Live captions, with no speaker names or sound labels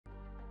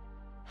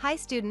Hi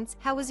students,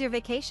 how was your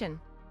vacation?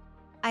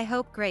 I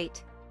hope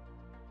great.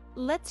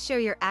 Let's show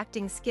your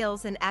acting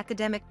skills and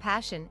academic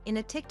passion in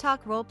a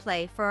TikTok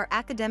roleplay for our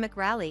academic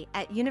rally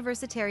at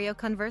Universitario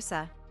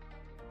Conversa.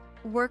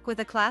 Work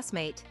with a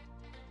classmate.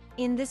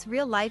 In this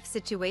real-life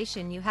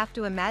situation you have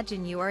to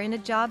imagine you are in a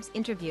jobs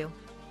interview.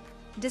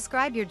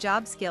 Describe your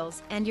job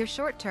skills and your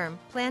short-term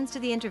plans to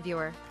the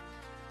interviewer.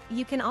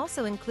 You can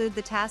also include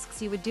the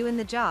tasks you would do in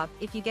the job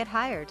if you get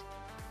hired.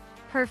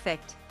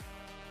 Perfect.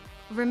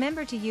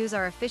 Remember to use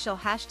our official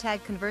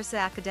hashtag Conversa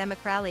Academic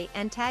Rally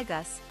and tag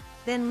us,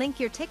 then link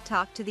your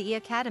TikTok to the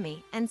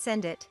E-Academy and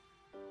send it.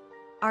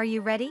 Are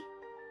you ready?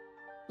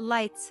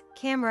 Lights,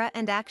 camera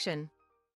and action.